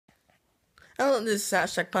Hello, this is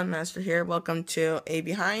 #PunMaster here. Welcome to a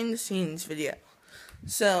behind the scenes video.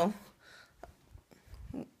 So,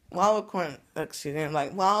 while I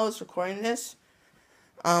was recording this,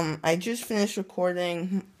 I just finished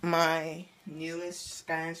recording my newest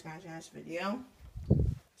Skylanders video.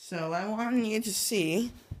 So, what I wanted you to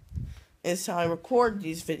see is how I record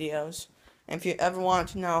these videos, and if you ever want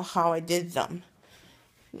to know how I did them.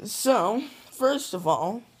 So, first of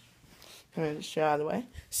all, I'm going to just get out of the way.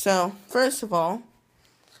 So, first of all,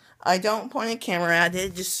 I don't point a camera at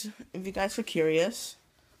it, just if you guys were curious.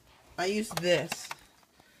 I use this.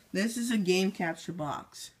 This is a game capture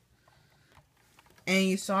box. And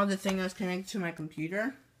you saw the thing that was connected to my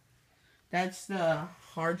computer? That's the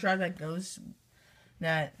hard drive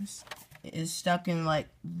that is stuck in, like,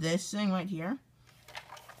 this thing right here.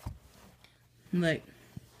 Like,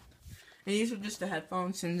 and these are just the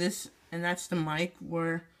headphones, and that's the mic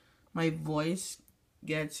where my voice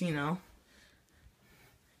gets,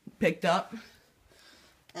 picked up.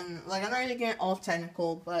 And, like, I'm not gonna get all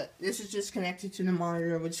technical, but this is just connected to the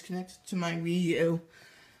monitor, which is connected to my Wii U,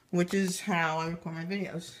 which is how I record my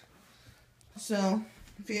videos. So,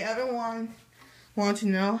 if you ever want to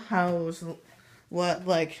know what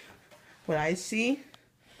I see,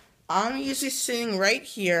 I'm usually sitting right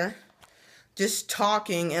here, just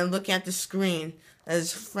talking and looking at the screen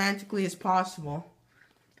as frantically as possible.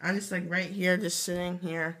 I'm just like right here, just sitting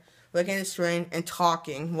here, looking at the screen and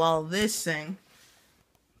talking while this thing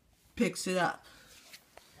picks it up.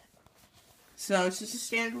 So it's just a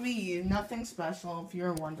standard Wii U, nothing special if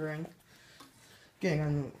you're wondering. Getting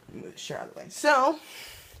on the share out of the way. So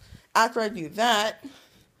after I do that,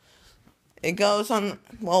 it goes on.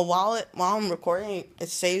 Well, while I'm recording, it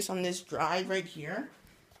saves on this drive right here.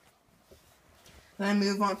 Then I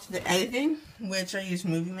move on to the editing, which I use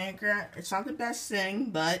Movie Maker. It's not the best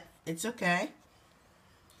thing, but it's okay.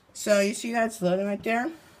 So you see that's loading right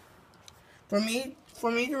there. For me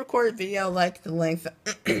to record a video like the length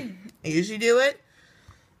I usually do it.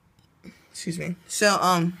 Excuse me.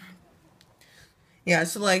 So yeah.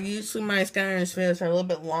 So like usually my Skylanders videos are a little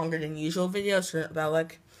bit longer than usual videos, so about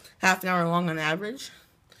like half an hour long on average.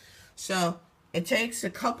 So it takes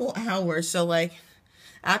a couple hours. So like,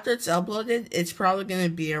 after it's uploaded, it's probably going to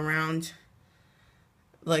be around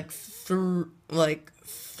like 3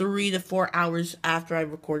 to 4 hours after I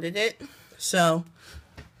recorded it. So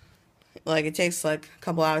like it takes like a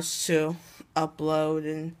couple hours to upload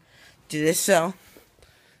and do this. So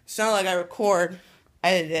it's not like I record,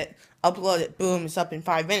 edit it, upload it, boom, it's up in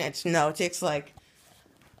 5 minutes. No, it takes like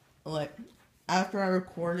after I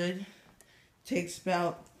recorded, it takes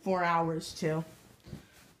about 4 hours to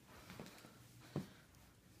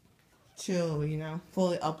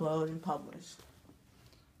fully upload and publish.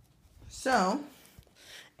 So,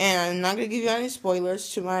 and I'm not going to give you any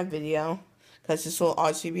spoilers to my video, because this will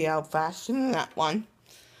obviously be out faster than that one.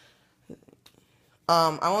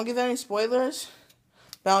 I won't give any spoilers,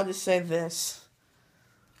 but I'll just say this.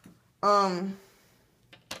 I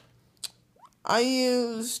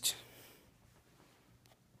used...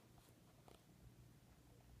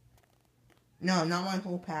 No, not my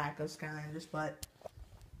whole pack of Skylanders, but...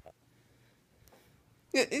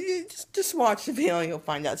 Just watch the video and you'll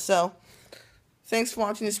find out. So, thanks for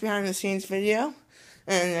watching this behind the scenes video.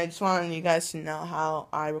 And I just wanted you guys to know how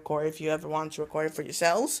I record if you ever want to record it for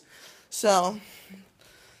yourselves. So,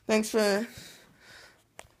 thanks for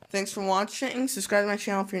watching. Subscribe to my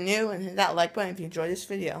channel if you're new and hit that like button if you enjoyed this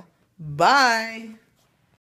video. Bye!